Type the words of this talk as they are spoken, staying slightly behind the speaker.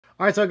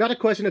All right, so I got a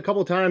question a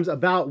couple times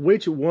about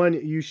which one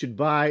you should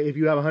buy if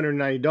you have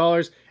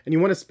 $190 and you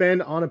want to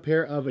spend on a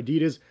pair of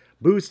Adidas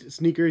Boost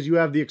sneakers. You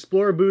have the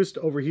UltraBOOST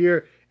over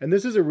here, and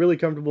this is a really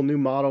comfortable new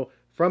model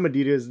from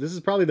Adidas. This is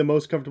probably the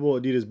most comfortable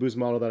Adidas Boost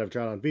model that I've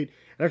tried on feet.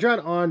 And I've tried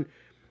on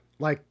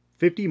like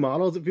 50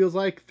 models, it feels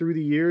like, through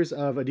the years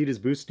of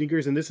Adidas Boost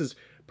sneakers, and this is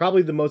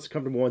probably the most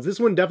comfortable ones. This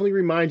one definitely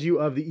reminds you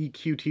of the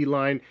EQT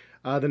line,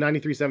 the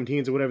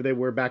 9317s or whatever they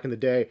were back in the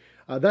day.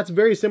 That's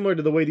very similar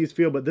to the way these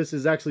feel, but this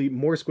is actually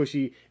more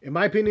squishy, in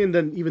my opinion,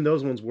 than even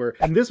those ones were.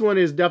 And this one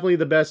is definitely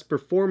the best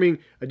performing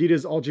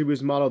Adidas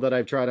UltraBOOST model that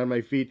I've tried on my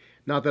feet.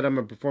 Not that I'm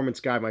a performance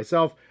guy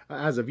myself,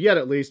 as of yet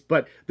at least,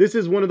 but this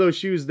is one of those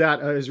shoes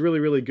that is really,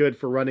 really good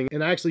for running.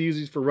 And I actually use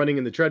these for running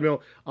in the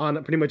treadmill on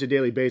pretty much a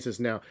daily basis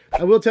now.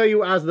 I will tell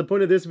you, as the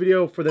point of this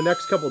video, for the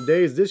next couple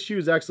days, this shoe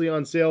is actually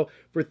on sale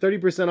for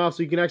 30% off,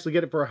 so you can actually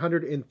get it for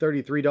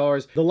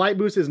 $133. The Light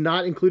Boost is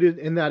not included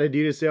in that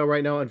Adidas sale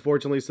right now,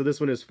 unfortunately, so this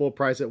one is full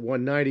price at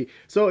 $190.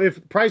 So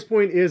if price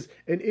point is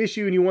an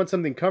issue and you want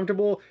something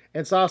comfortable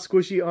and soft,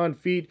 squishy on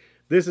feet,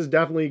 this is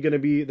definitely going to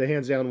be the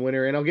hands down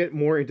winner, and I'll get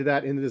more into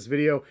that in this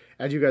video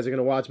as you guys are going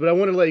to watch. But I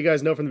wanted to let you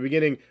guys know from the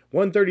beginning,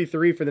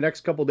 $133 for the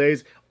next couple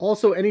days.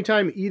 Also,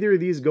 anytime either of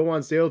these go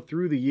on sale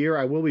through the year,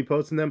 I will be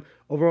posting them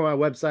over on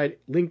my website,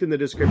 linked in the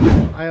description.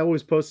 I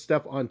always post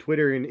stuff on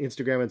Twitter and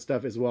Instagram and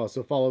stuff as well,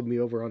 so follow me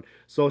over on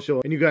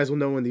social, and you guys will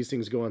know when these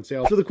things go on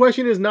sale. So the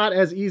question is not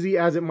as easy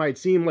as it might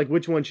seem, like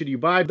which one should you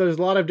buy? There's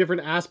a lot of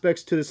different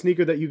aspects to the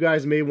sneaker that you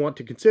guys may want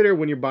to consider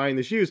when you're buying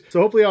the shoes. So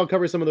hopefully I'll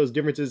cover some of those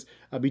differences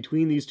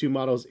between these two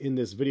models in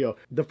this video.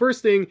 The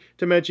first thing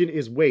to mention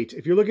is weight.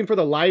 If you're looking for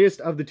the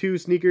lightest of the two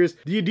sneakers,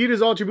 the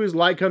Adidas UltraBOOST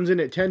Light comes in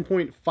at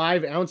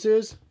 10.5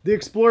 ounces. The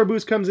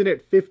UltraBOOST comes in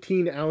at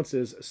 15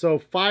 ounces, so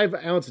 5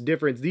 ounce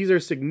difference. These are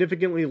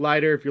significantly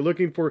lighter. If you're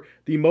looking for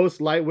the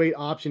most lightweight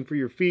option for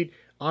your feet,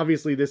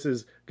 obviously this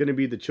is going to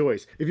be the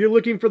choice. If you're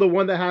looking for the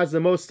one that has the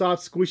most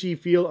soft, squishy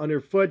feel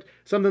underfoot,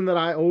 something that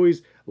I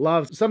always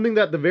love, something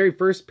that the very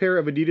first pair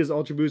of Adidas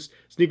UltraBOOST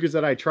sneakers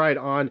that I tried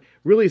on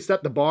really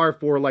set the bar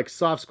for like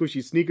soft,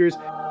 squishy sneakers.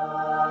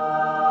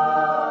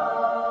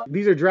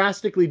 These are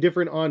drastically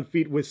different on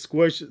feet with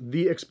squish.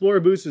 The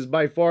UltraBOOST is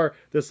by far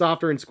the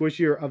softer and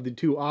squishier of the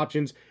two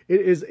options.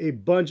 It is a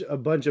bunch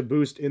of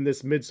boost in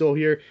this midsole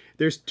here.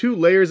 There's two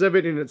layers of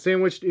it, and it's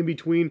sandwiched in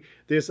between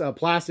this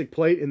plastic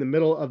plate in the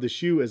middle of the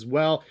shoe as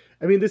well.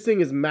 I mean, this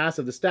thing is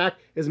massive. The stack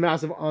is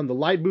massive on the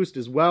Light Boost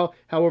as well.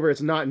 However,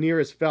 it's not near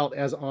as felt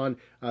as on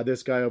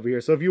this guy over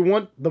here. So if you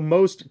want the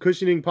most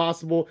cushioning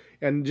possible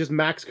and just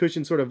max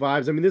cushion sort of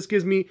vibes, I mean, this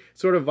gives me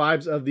sort of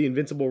vibes of the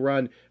Invincible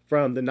Run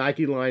from the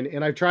Nike line,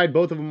 and I've tried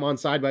both of them on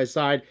side by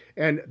side,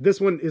 and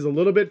this one is a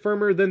little bit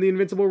firmer than the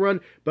Invincible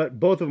Run, but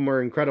both of them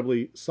are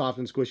incredibly soft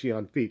and squishy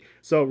on feet.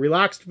 So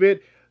relaxed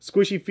fit,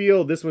 squishy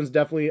feel, this one's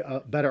definitely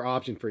a better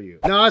option for you.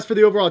 Now, as for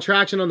the overall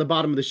traction on the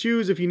bottom of the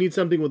shoes, if you need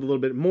something with a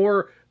little bit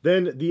more,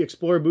 then the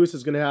UltraBOOST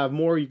is going to have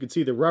more. You can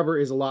see the rubber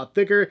is a lot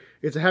thicker.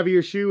 It's a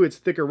heavier shoe. It's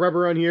thicker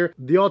rubber on here.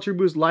 The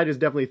UltraBOOST Light is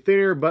definitely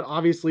thinner, but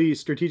obviously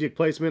strategic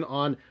placement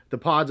on the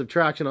pods of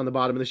traction on the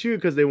bottom of the shoe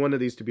because they wanted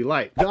these to be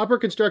light. The upper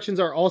constructions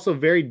are also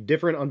very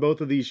different on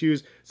both of these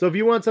shoes. So if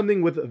you want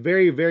something with a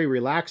very, very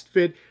relaxed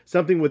fit,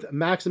 something with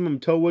maximum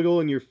toe wiggle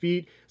in your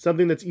feet,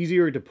 something that's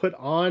easier to put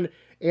on,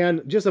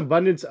 and just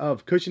abundance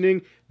of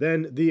cushioning,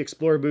 then the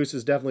UltraBOOST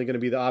is definitely going to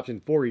be the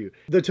option for you.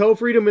 The toe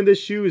freedom in this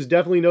shoe is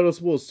definitely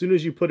noticeable as soon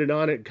as you put it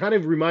on. It kind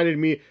of reminded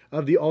me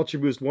of the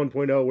UltraBOOST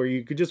 1.0, where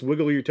you could just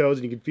wiggle your toes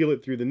and you can feel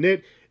it through the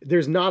knit.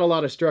 There's not a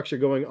lot of structure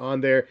going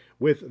on there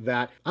with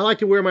that. I like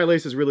to wear my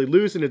laces really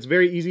loose, and it's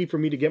very easy for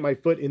me to get my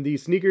foot in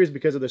these sneakers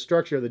because of the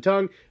structure of the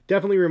tongue.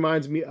 Definitely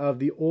reminds me of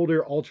the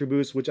older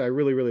UltraBOOST, which I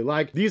really, really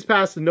like. These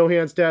pass the no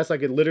hands test. I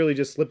could literally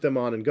just slip them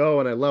on and go,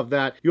 and I love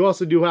that. You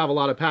also do have a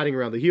lot of padding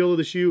around the heel of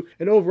the shoe,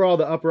 and overall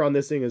the upper on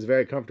this thing is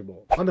very comfortable.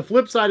 On the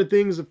flip side of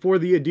things, for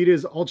the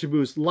Adidas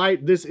UltraBOOST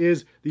Light, this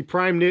is the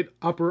prime knit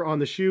upper on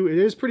the shoe. It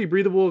is pretty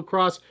breathable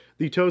across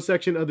the toe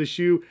section of the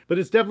shoe, but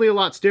it's definitely a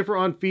lot stiffer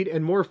on feet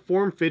and more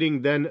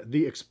form-fitting than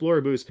the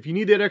UltraBOOST. If you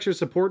need that extra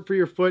support for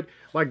your foot,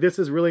 like this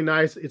is really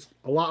nice. It's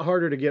a lot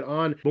harder to get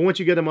on, but once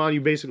you get them on, you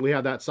basically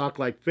have that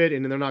sock-like fit,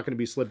 and they're not going to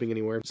be slipping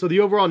anywhere. So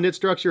the overall knit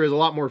structure is a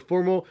lot more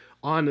formal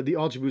on the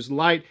UltraBOOST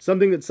Light,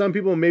 something that some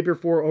people may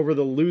prefer over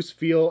the loose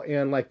feel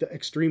and like the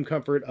extreme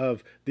comfort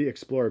of the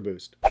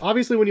UltraBOOST.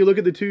 Obviously, when you look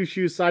at the two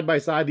shoes side by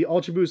side, the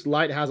UltraBOOST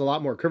Light has a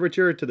lot more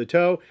curvature to the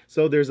toe,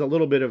 so there's a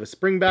little bit of a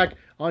spring back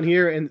on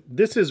here, and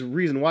this is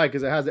reason why,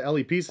 because it has the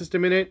LEP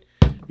system in it.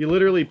 You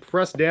literally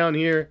press down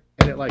here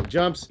and it like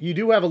jumps. You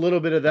do have a little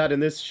bit of that in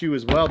this shoe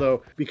as well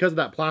though, because of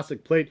that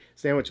plastic plate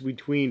sandwiched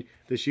between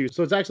the shoes.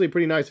 So it's actually a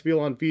pretty nice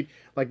feel on feet.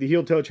 Like the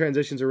heel toe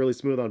transitions are really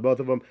smooth on both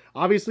of them.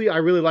 Obviously, I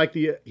really like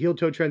the heel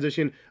toe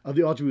transition of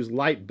the UltraBOOST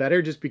Light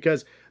better, just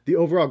because the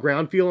overall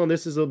ground feel on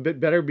this is a bit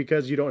better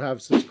because you don't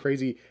have such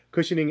crazy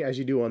cushioning as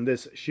you do on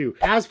this shoe.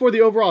 As for the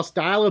overall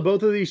style of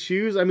both of these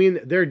shoes, I mean,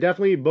 they're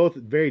definitely both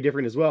very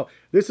different as well.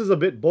 This is a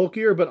bit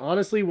bulkier, but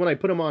honestly, when I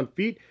put them on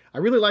feet, I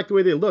really like the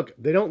way they look.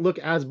 They don't look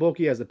as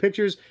bulky as the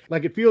pictures.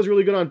 Like, it feels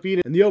really good on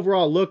feet, and the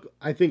overall look,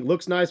 I think,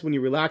 looks nice when you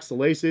relax the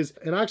laces.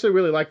 And I actually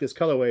really like this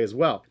colorway as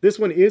well. This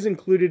one is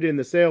included in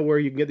the sale where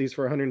you can get these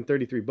for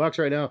 133 bucks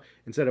right now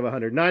instead of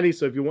 190.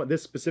 So if you want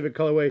this specific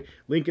colorway,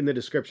 link in the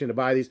description to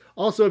buy these.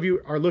 Also, if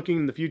you are looking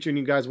in the future and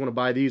you guys want to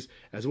buy these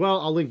as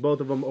well, I'll link both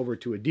of them over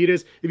to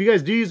Adidas. If you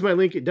guys do use my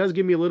link, it does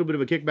give me a little bit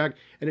of a kickback,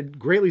 and it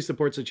greatly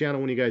supports the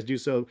channel when you guys do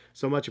so.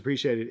 So much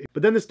appreciated.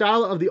 But then the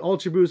style of the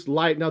UltraBOOST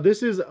Light. Now,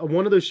 this is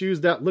one of those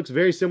shoes that looks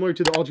very similar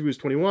to the UltraBOOST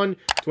 21,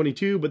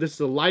 22, but this is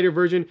a lighter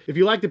version. If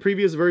you like the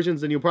previous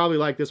versions, then you'll probably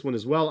like this one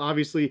as well.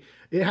 Obviously,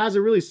 it has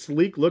a really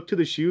sleek look to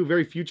the shoe,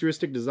 very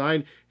futuristic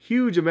design,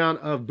 huge amount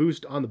of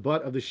boost on the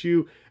butt of the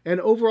shoe. And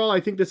overall,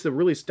 I think this is a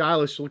really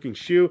stylish looking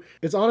shoe.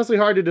 It's honestly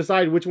hard to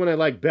decide which one I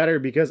like better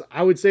because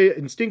I would say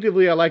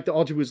instinctively I like the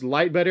UltraBOOST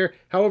Light better.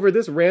 However,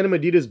 this random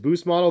Adidas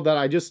Boost model that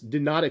I just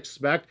did not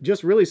expect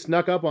just really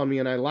snuck up on me,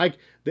 and I like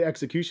the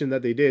execution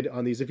that they did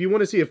on these. If you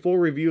want to see a full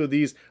review of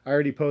these, I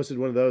already posted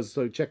one of those,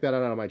 so check that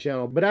out on my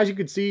channel. But as you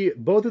can see,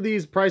 both of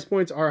these price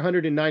points are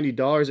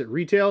 $190 at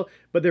retail,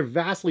 but they're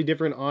vastly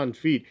different on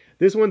feet.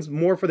 This one's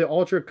more for the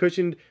ultra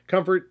cushioned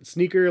comfort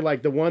sneaker,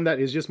 like the one that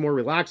is just more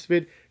relaxed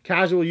fit,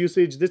 casual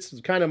usage. This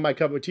is kind of my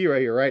cup of tea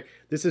right here, right?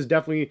 This is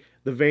definitely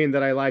the vein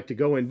that I like to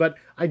go in. But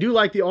I do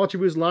like the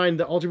UltraBOOST line.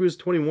 The UltraBOOST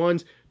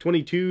 21s,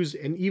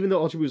 22s, and even the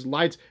UltraBOOST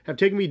Lights have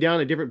taken me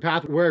down a different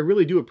path where I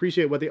really do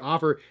appreciate what they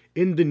offer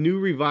in the new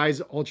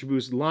revised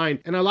UltraBOOST line.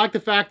 And I like the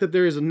fact that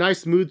there is a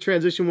nice smooth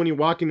transition when you're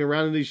walking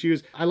around in these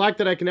shoes. I like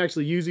that I can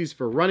actually use these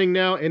for running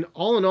now. And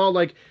all in all,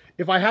 like,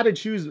 if I had to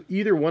choose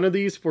either one of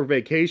these for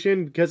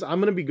vacation, because I'm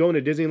going to be going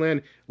to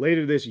Disneyland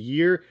later this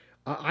year,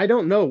 I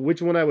don't know which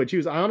one I would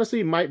choose. I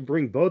honestly might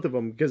bring both of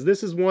them because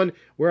this is one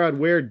where I'd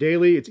wear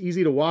daily. It's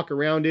easy to walk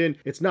around in.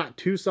 It's not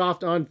too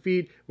soft on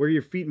feet where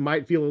your feet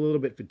might feel a little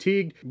bit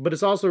fatigued, but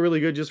it's also really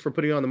good just for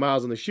putting on the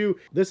miles on the shoe.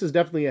 This is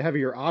definitely a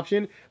heavier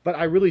option, but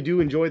I really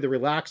do enjoy the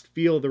relaxed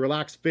feel, the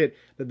relaxed fit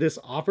that this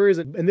offers.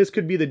 And this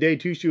could be the day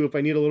two shoe if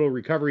I need a little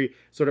recovery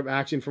sort of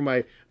action for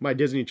my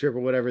Disney trip or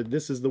whatever.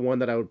 This is the one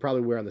that I would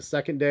probably wear on the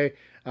second day.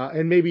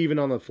 And maybe even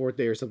on the fourth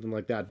day or something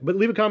like that. But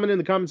leave a comment in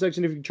the comment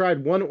section if you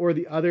tried one or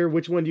the other.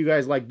 Which one do you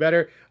guys like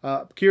better?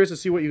 Curious to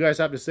see what you guys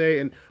have to say.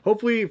 And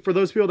hopefully for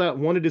those people that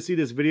wanted to see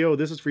this video,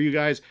 this is for you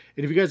guys.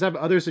 And if you guys have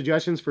other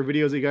suggestions for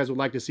videos that you guys would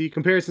like to see,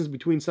 comparisons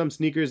between some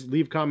sneakers,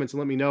 leave comments and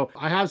let me know.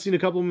 I have seen a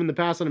couple of them in the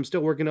past that I'm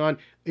still working on.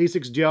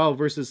 Asics Gel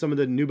versus some of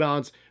the New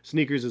Balance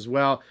sneakers as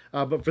well.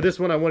 But for this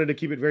one, I wanted to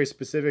keep it very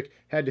specific,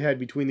 head-to-head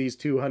between these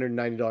two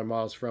 $190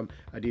 models from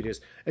Adidas.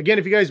 Again,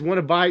 if you guys want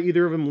to buy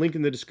either of them, link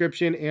in the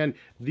description. And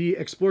the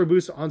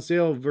UltraBOOST on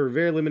sale for a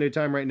very limited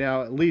time right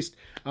now, at least.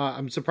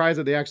 I'm surprised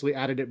that they actually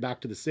added it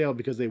back to the sale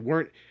because they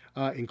weren't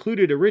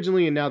included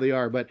originally, and now they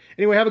are. But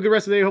anyway, have a good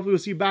rest of the day. Hopefully we'll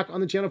see you back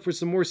on the channel for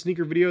some more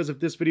sneaker videos. If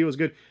this video was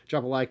good,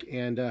 drop a like,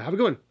 and have a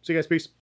good one. See you guys. Peace.